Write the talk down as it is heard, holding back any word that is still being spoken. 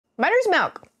Mother's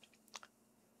milk.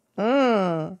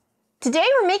 Today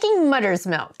we're making mother's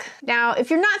milk. Now,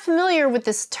 if you're not familiar with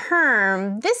this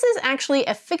term, this is actually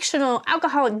a fictional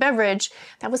alcoholic beverage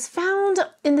that was found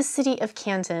in the city of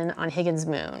Canton on Higgins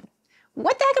Moon.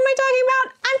 What the heck am I talking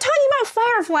about? I'm talking about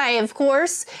Firefly, of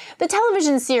course, the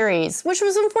television series, which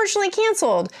was unfortunately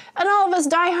canceled, and all of us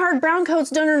die-hard Browncoats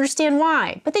don't understand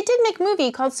why. But they did make a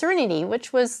movie called Serenity,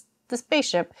 which was the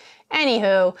spaceship.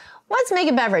 Anywho, let's make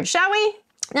a beverage, shall we?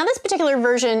 Now, this particular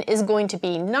version is going to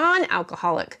be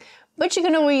non-alcoholic, but you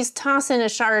can always toss in a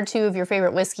shot or two of your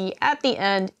favorite whiskey at the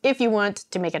end if you want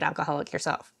to make it alcoholic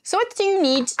yourself. So what you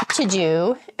need to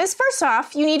do is, first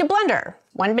off, you need a blender.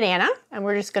 1 banana, and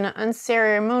we're just gonna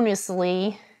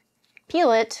unceremoniously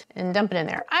peel it and dump it in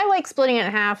there. I like splitting it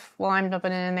in half while I'm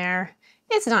dumping it in there.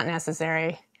 It's not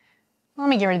necessary. Let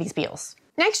me get rid of these peels.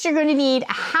 Next, you're gonna need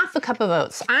 1/2 cup of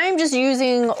oats. I'm just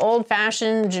using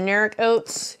old-fashioned generic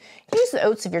oats. Use the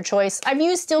oats of your choice. I've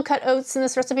used steel-cut oats in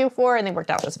this recipe before and they worked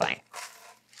out just fine.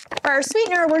 For our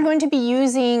sweetener, we're going to be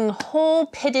using whole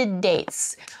pitted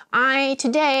dates. I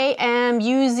today am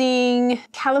using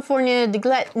California de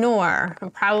Glet Noir.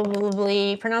 I'm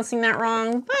probably pronouncing that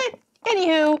wrong, but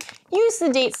anywho, use the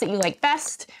dates that you like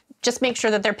best. Just make sure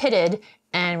that they're pitted,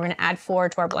 and we're gonna add 4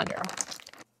 to our blender.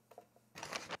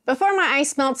 Before my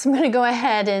ice melts, I'm gonna go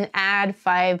ahead and add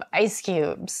 5 ice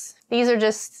cubes. These are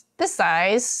just this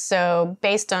size, so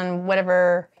based on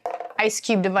whatever ice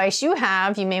cube device you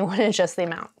have, you may want to adjust the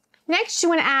amount. Next, you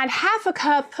want to add 1/2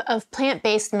 cup of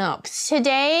plant-based milk.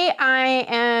 Today, I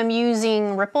am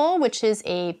using Ripple, which is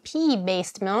a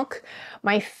pea-based milk.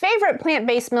 My favorite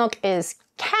plant-based milk is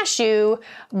cashew,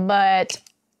 but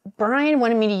Brian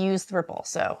wanted me to use the Ripple,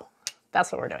 so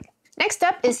that's what we're doing. Next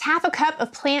up is 1/2 cup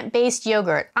of plant-based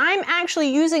yogurt. I'm actually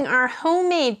using our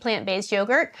homemade plant-based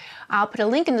yogurt. I'll put a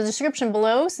link in the description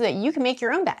below so that you can make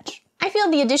your own batch. I feel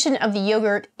the addition of the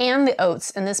yogurt and the oats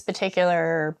in this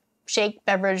particular shake,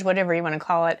 beverage, whatever you want to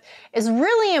call it, is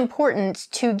really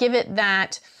important to give it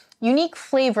that unique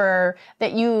flavor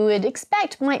that you would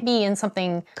expect might be in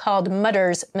something called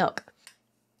mother's milk.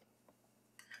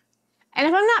 And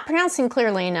if I'm not pronouncing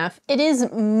clearly enough, it is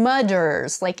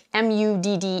mudders, like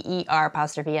M-U-D-D-E-R',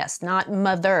 not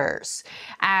mothers,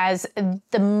 as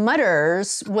the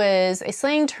mudders was a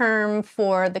slang term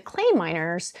for the clay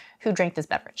miners who drank this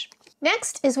beverage.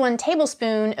 Next is 1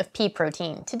 tablespoon of pea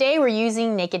protein. Today we're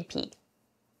using naked pea.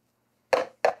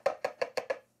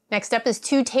 Next up is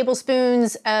 2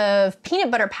 tablespoons of peanut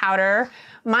butter powder.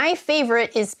 My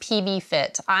favorite is PB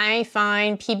Fit. I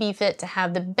find PB Fit to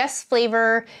have the best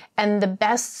flavor and the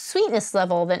best sweetness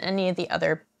level than any of the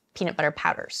other peanut butter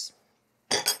powders.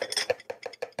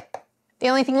 The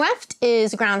only thing left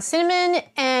is ground cinnamon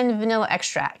and vanilla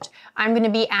extract. I'm gonna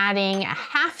be adding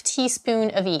 1/2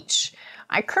 teaspoon of each.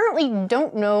 I currently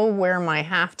don't know where my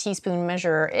 1/2 teaspoon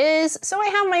measure is, so I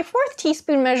have my 4th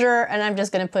teaspoon measure and I'm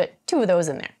just gonna put 2 of those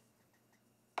in there.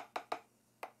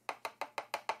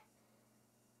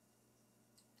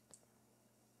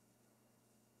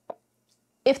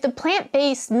 If the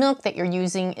plant-based milk that you're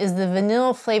using is the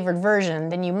vanilla flavored version,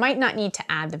 then you might not need to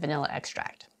add the vanilla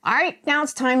extract. All right, now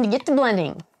it's time to get to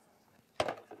blending.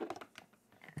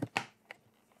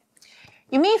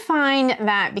 You may find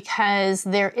that because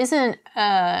there isn't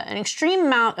an extreme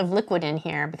amount of liquid in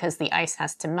here, because the ice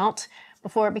has to melt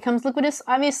before it becomes liquidous,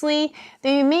 obviously,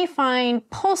 then you may find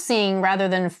pulsing rather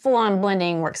than full-on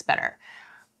blending works better.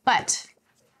 But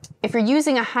if you're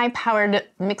using a high-powered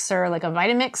mixer like a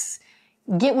Vitamix,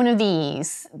 get one of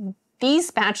these.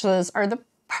 These spatulas are the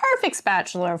perfect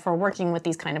spatula for working with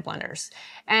these kind of blenders.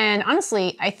 And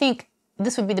honestly, I think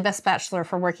this would be the best spatula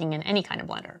for working in any kind of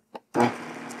blender.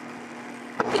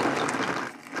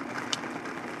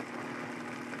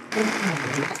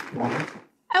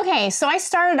 Okay, so I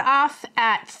started off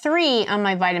at 3 on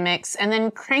my Vitamix and then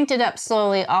cranked it up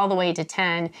slowly all the way to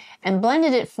 10 and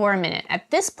blended it for a minute. At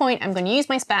this point, I'm going to use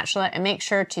my spatula and make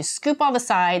sure to scoop all the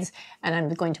sides, and I'm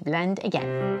going to blend again.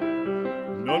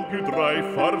 Non più tra i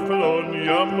farfalloni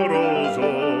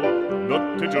amoroso,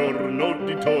 notte giorno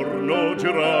di torno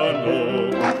girano.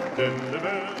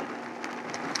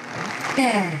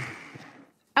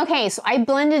 Okay, so I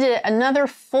blended it another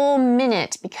full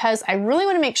minute because I really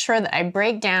want to make sure that I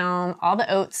break down all the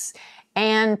oats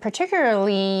and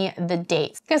particularly the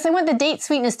dates, because I want the date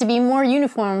sweetness to be more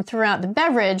uniform throughout the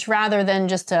beverage rather than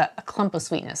just a clump of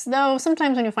sweetness. Though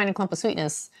sometimes when you find a clump of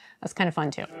sweetness, that's kind of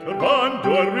fun too.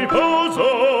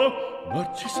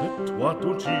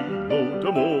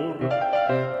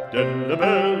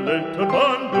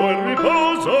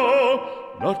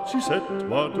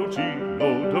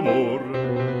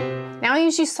 Now,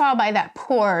 as you saw by that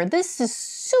pour, this is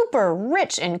super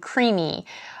rich and creamy.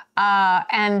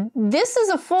 And this is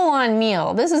a full-on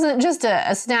meal. This isn't just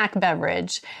a snack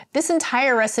beverage. This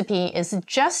entire recipe is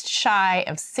just shy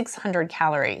of 600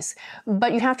 calories.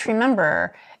 But you have to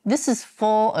remember, this is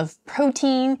full of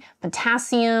protein,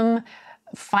 potassium,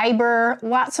 fiber,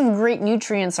 lots of great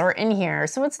nutrients are in here.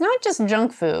 So it's not just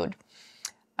junk food.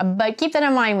 But keep that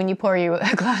in mind when you pour you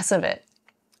a glass of it.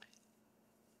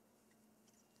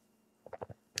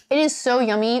 It is so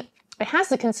yummy. It has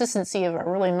the consistency of a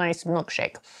really nice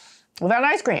milkshake without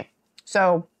ice cream.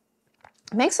 So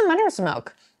make some mother's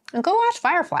milk and go watch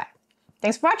Firefly.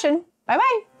 Thanks for watching.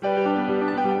 Bye-bye.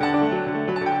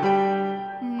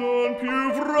 Non più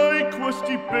avrai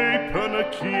questi bei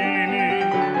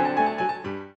panacchini.